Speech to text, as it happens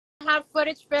have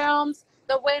footage films,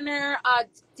 the winner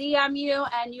DM you,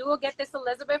 and you will get this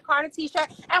Elizabeth Carter t-shirt.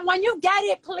 And when you get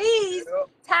it, please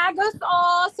tag us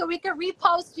all so we can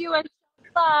repost you and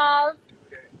love.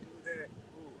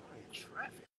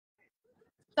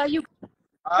 So you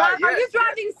are you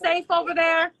driving safe over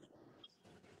there?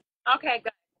 Okay,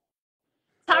 good.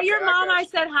 Tell your mom I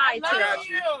said hi too.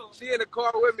 She in the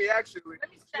car with me, actually.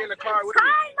 She in the car with me.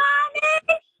 Hi,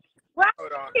 mommy.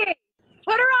 Hold on.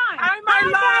 Put her on. Hi, my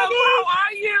love. Baby. How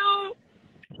are you?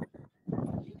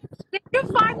 Did you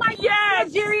find my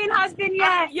Nigerian husband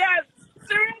yet? Yes.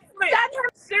 Seriously. Send him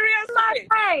Seriously. my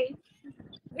way.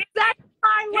 Send him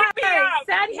my way.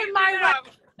 Send him my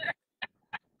way.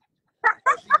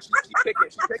 She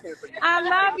picking for you. I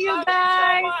love you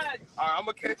guys. So much. All right, I'm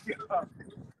gonna catch you up.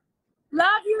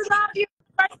 Love you.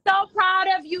 We're so proud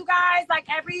of you guys.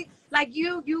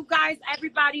 You guys,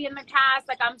 everybody in the cast.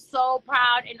 Like, I'm so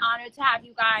proud and honored to have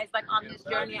you guys on this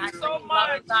journey. I so love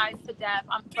much. you guys to death.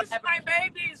 Kiss my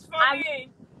babies for me.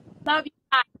 Love you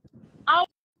guys. Oh,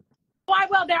 I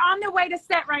will. They're on their way to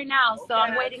set right now, so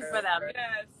I'm waiting for them.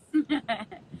 Yes.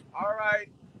 All right,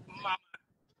 Mama.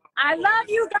 I love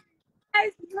you guys.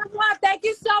 Thank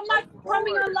you so much for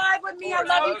coming on live with me. I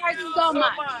love you guys so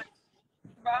much.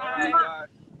 Bye. Bye.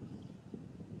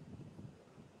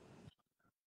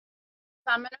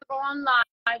 So I'm gonna go on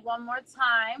live one more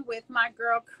time with my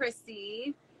girl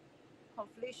Chrissy.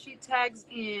 Hopefully she tags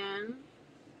in.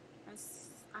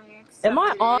 Am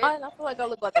I on? I feel like I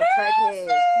look like a crackhead.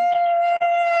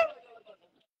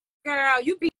 Girl,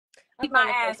 you beat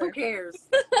my ass. Who cares?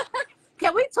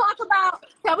 Can we talk about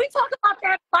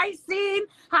that fight scene?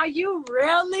 How you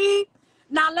really?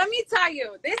 Now let me tell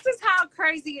you, this is how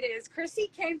crazy it is. Chrissy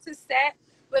came to set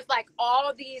with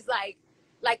all these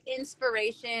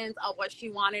inspirations of what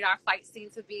she wanted our fight scene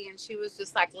to be, and she was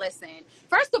just like, listen,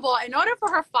 first of all, in order for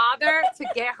her father to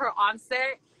get her on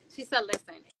set, she said,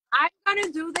 listen, I'm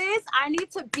gonna do this. I need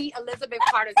to beat Elizabeth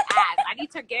Carter's ass. I need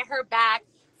to get her back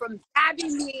from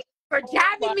jabbing me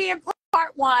in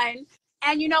part one.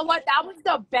 And you know what? That was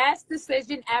the best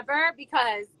decision ever,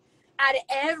 because out of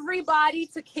everybody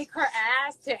to kick her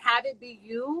ass, to have it be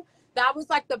you, that was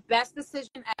the best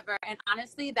decision ever. And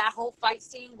honestly, that whole fight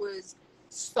scene was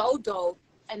so dope.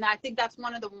 And I think that's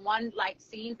one of the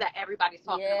scenes that everybody's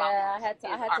talking about. Yeah, I had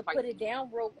to put it down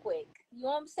real quick. You know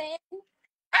what I'm saying?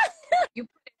 You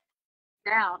put it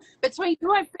down. Between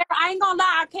you and Farrah, I ain't gonna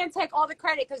lie, I can't take all the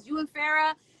credit, because you and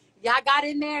Farrah, y'all got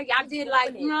in there, y'all did you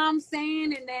know what I'm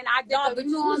saying? And then I did but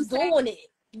you was doing it.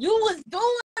 You was doing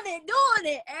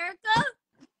it, Erica.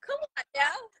 Come on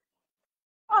now.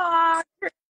 Oh,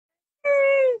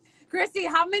 Chrissy,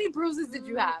 how many bruises did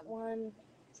you have? 1,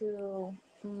 2,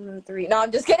 3. No,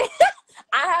 I'm just kidding.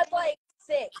 I had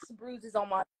 6 bruises on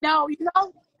my. No,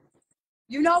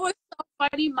 you know what's so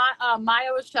funny?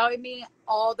 Maya was showing me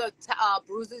all the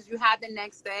bruises you had the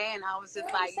next day, and I was just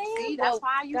see, that's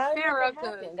why you Farrah.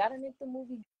 Gotta make the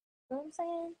movie. You know what I'm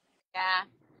saying? Yeah.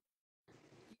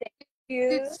 You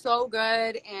did so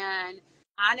good, and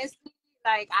honestly,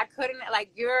 I couldn't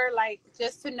you're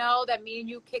just to know that me and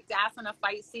you kicked ass on a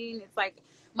fight scene. It's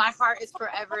my heart is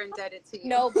forever indebted to you.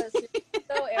 No, but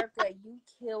so Erica, you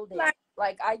killed it.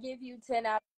 I give you 10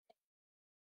 out.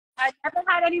 I never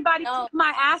had anybody kick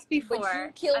my ass before.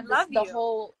 But you killed the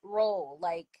whole role.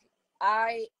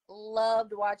 I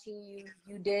loved watching you.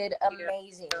 You did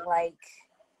amazing.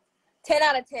 10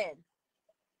 out of 10.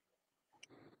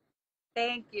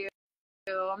 Thank you.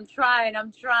 I'm trying.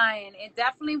 It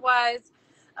definitely was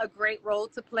a great role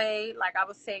to play. Like I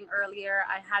was saying earlier,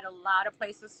 I had a lot of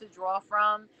places to draw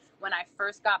from when I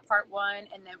first got part 1,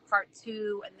 and then part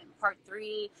 2, and then part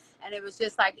 3. And it was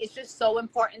just it's just so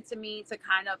important to me to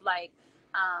kind of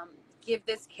give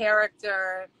this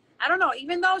character, I don't know,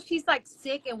 even though she's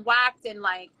sick and whacked and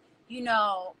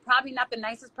probably not the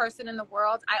nicest person in the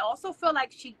world, I also feel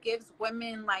like she gives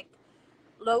women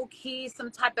low key some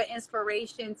type of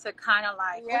inspiration to kind of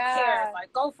who cares,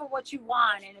 go for what you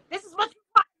want, and if this is what you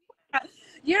want,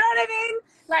 you know what I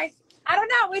mean? I don't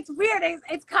know, it's weird.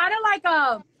 It's kind of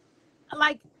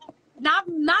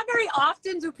not very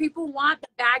often do people want the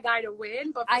bad guy to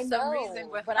win, but for some reason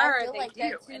with her, I feel they that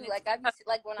do. too.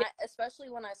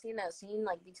 Especially when I seen that scene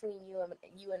between you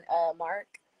and Mark,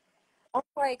 I'm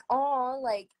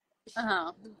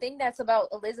the thing that's about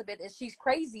Elizabeth is she's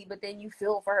crazy, but then you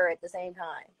feel for her at the same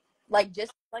time.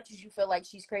 Just as much as you feel like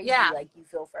she's crazy, you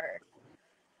feel for her.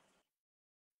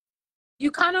 You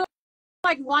kind of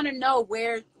want to know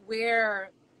where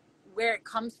it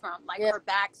comes from, her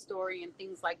backstory and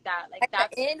things like that.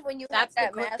 At the end when you had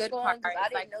that mask on, because I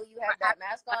didn't know you had that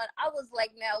mask on, I was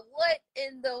now what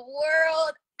in the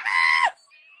world?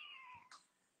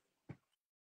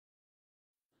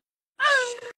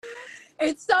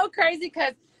 It's so crazy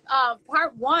because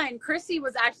part one, Chrissy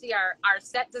was actually our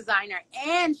set designer,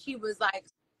 and she was like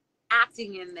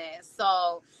acting in this.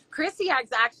 So Chrissy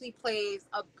actually plays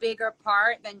a bigger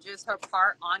part than just her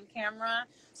part on camera.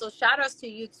 So shout outs to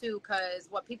you too, because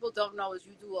what people don't know is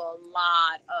you do a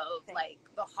lot of like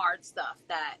the hard stuff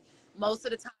that most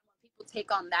of the time when people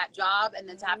take on that job and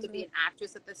then to have to be an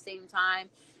actress at the same time,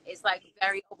 it's like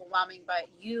very overwhelming. But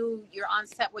you're on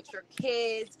set with your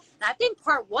kids. And I think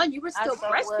part one you were still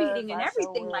breastfeeding and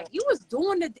everything. Like you was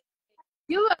doing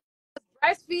you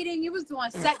breastfeeding, you was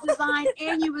doing set design,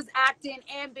 and you was acting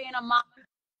and being a mom.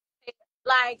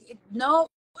 Like no,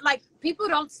 like people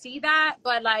don't see that,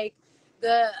 but like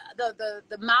the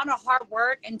amount of hard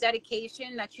work and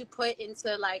dedication that you put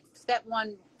into like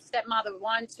stepmother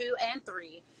 1, 2, and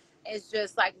 3 is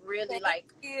just like really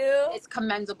it's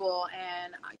commendable,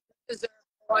 and you deserve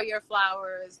all your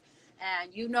flowers.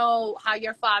 And you know how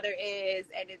your father is,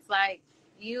 and it's like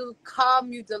you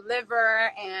come, you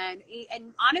deliver, and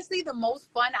honestly, the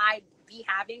most fun I be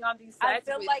having on these sets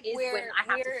is when I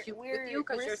have to shoot with you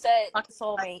because you're set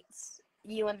soulmates.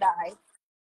 You and I.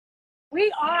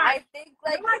 We are. I think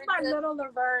like you're like my little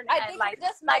Laverne. I think like we're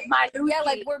just like my Lucy. yeah,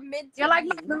 like we're meant to. You're like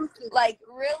be. my Lucy. Like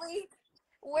really,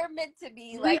 we're meant to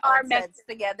be We like are on meant sets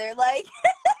together. Like,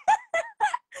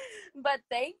 but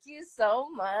thank you so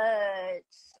much.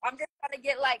 I'm just trying to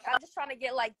get like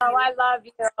Oh, you. I love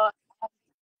you, girl.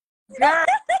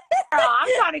 I'm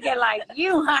trying to get like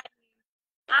you, honey.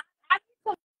 I need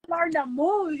to learn the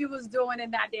moves you was doing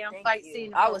in that damn Thank fight you.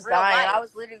 scene. I for was real dying. life. I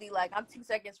was literally like, I'm 2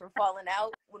 seconds from falling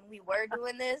out when we were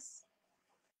doing this,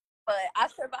 but I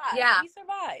survived. Yeah. We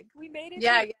survived. We made it.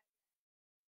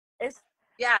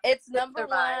 Yeah, It's number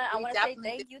one. I We want to say definitely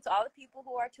thank you to all the people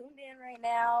who are tuned in right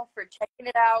now for checking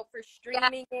it out, for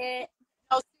streaming it.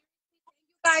 No, you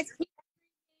guys keep.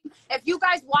 If you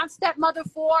guys want Stepmother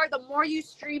 4, the more you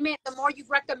stream it, the more you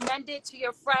recommend it to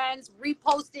your friends,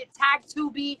 repost it, tag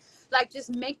Tubi, like just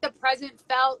make the present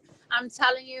felt. I'm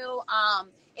telling you,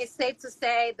 it's safe to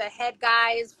say the head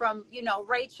guys from,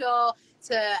 Rachel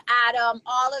to Adam,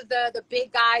 all of the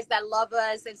big guys that love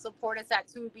us and support us at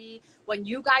Tubi, when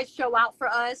you guys show out for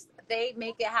us, they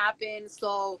make it happen.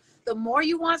 So the more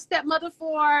you want Stepmother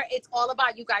 4, it's all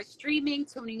about you guys streaming,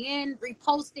 tuning in,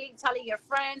 reposting, telling your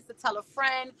friends to tell a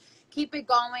friend. Keep it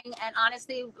going. And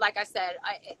honestly, like I said,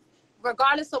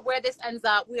 regardless of where this ends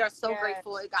up, we are so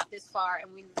grateful it got this far,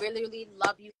 and we really, really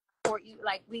love you, support you.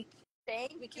 Like we can't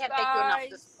thank you enough for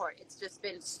the support. It's just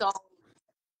been so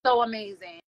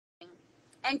amazing.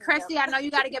 And Chrissy, I know you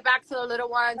got to get back to the little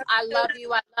ones. I love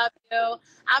you. I love you.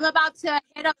 I'm about to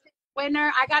hit up the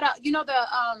winner. I got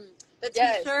the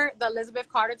T-shirt, the Elizabeth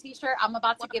Carter T-shirt. I'm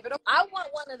about to give it away. I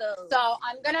want one of those. So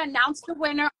I'm gonna announce the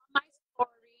winner on my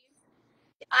story.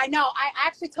 I know. I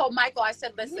actually told Michael. I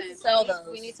said, "Listen,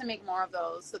 we need to make more of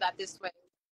those so that this way."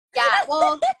 Yeah.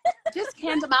 Well, just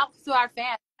hand them out to our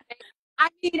fans. I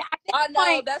mean, at this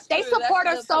point, they support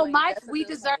us so much. We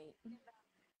deserve.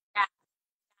 Yeah.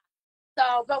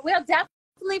 So, but we'll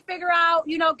definitely figure out,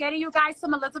 getting you guys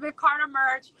some Elizabeth Carter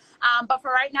merch. But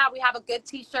for right now, we have a good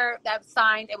T-shirt that's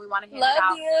signed, and we want to hand it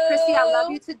out. You. Chrissy, I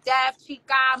love you to death,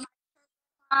 Chica.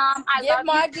 I love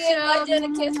Margie you too. Legend a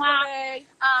kiss for me.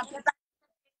 I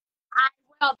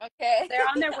will. Okay. They're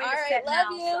on their way to set love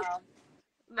now. you. So.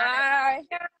 Bye.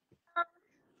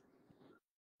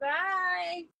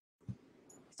 Bye.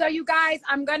 So you guys,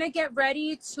 I'm gonna get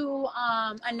ready to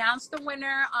announce the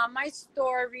winner on my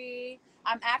story.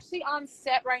 I'm actually on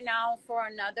set right now for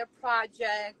another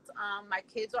project. My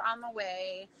kids are on the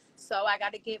way, so I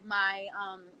gotta get I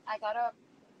gotta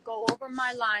go over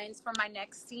my lines for my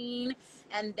next scene,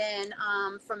 and then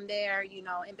from there,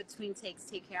 in between takes,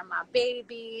 take care of my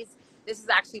babies. This is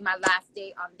actually my last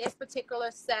day on this particular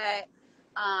set.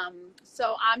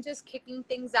 So I'm just kicking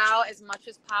things out as much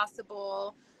as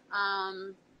possible.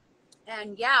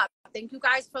 And yeah, thank you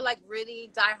guys for like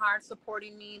really die hard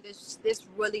supporting me. This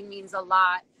really means a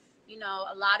lot.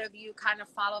 A lot of you kind of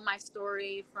follow my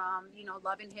story from,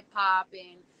 loving hip hop,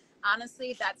 and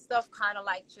honestly, that stuff kind of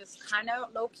like just kind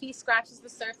of low key scratches the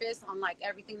surface on like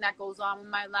everything that goes on in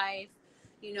my life.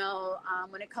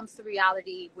 When it comes to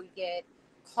reality, we get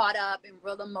caught up in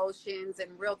real emotions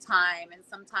in real time, and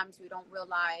sometimes we don't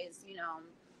realize,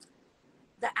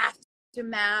 the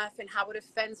aftermath and how it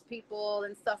offends people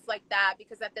and stuff like that,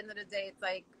 because at the end of the day, it's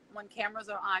like when cameras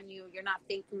are on you, you're not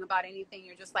thinking about anything,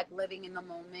 you're just like living in the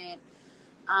moment.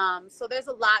 So there's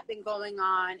a lot been going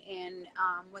on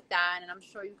with that, and I'm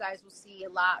sure you guys will see a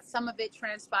lot, some of it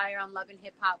transpire on Love and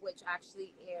Hip Hop, which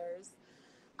actually airs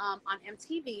on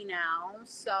MTV now.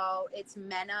 So it's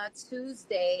Mena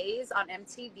Tuesdays on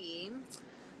MTV.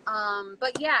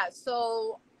 But yeah,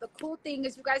 so the cool thing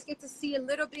is you guys get to see a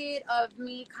little bit of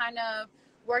me kind of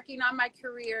working on my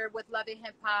career with Love and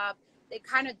Hip Hop. They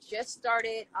kind of just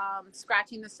started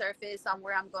scratching the surface on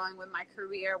where I'm going with my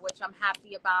career, which I'm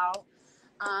happy about.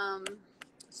 Um,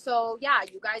 so yeah,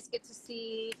 you guys get to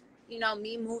see, you know,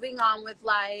 me moving on with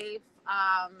life.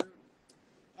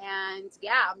 And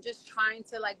yeah, I'm just trying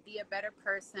to like be a better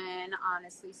person,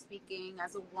 honestly speaking,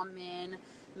 as a woman,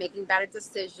 making better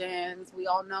decisions. We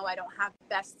all know I don't have the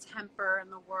best temper in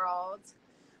the world,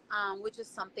 which is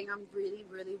something I'm really,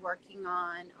 really working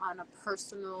on a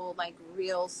personal, like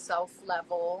real self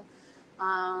level.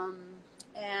 Um,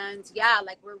 and yeah,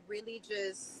 like we're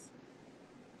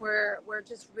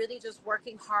just really just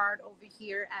working hard over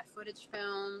here at Footage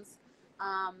Films.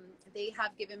 Um, they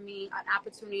have given me an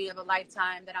opportunity of a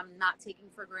lifetime that I'm not taking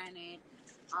for granted.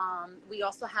 We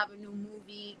also have a new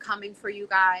movie coming for you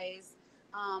guys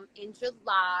in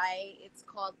July. It's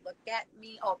called Look at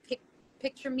Me. Oh,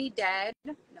 Picture Me Dead.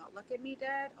 No, Look at Me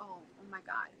Dead. Oh my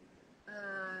God.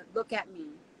 Look at Me.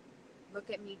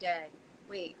 Look at Me Dead.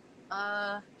 Wait.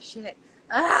 Shit.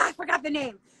 I forgot the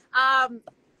name.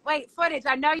 Wait, Footage.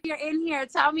 I know you're in here.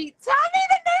 Tell me the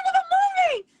name of the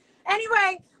movie.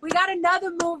 Anyway, we got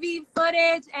another movie,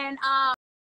 Footage, and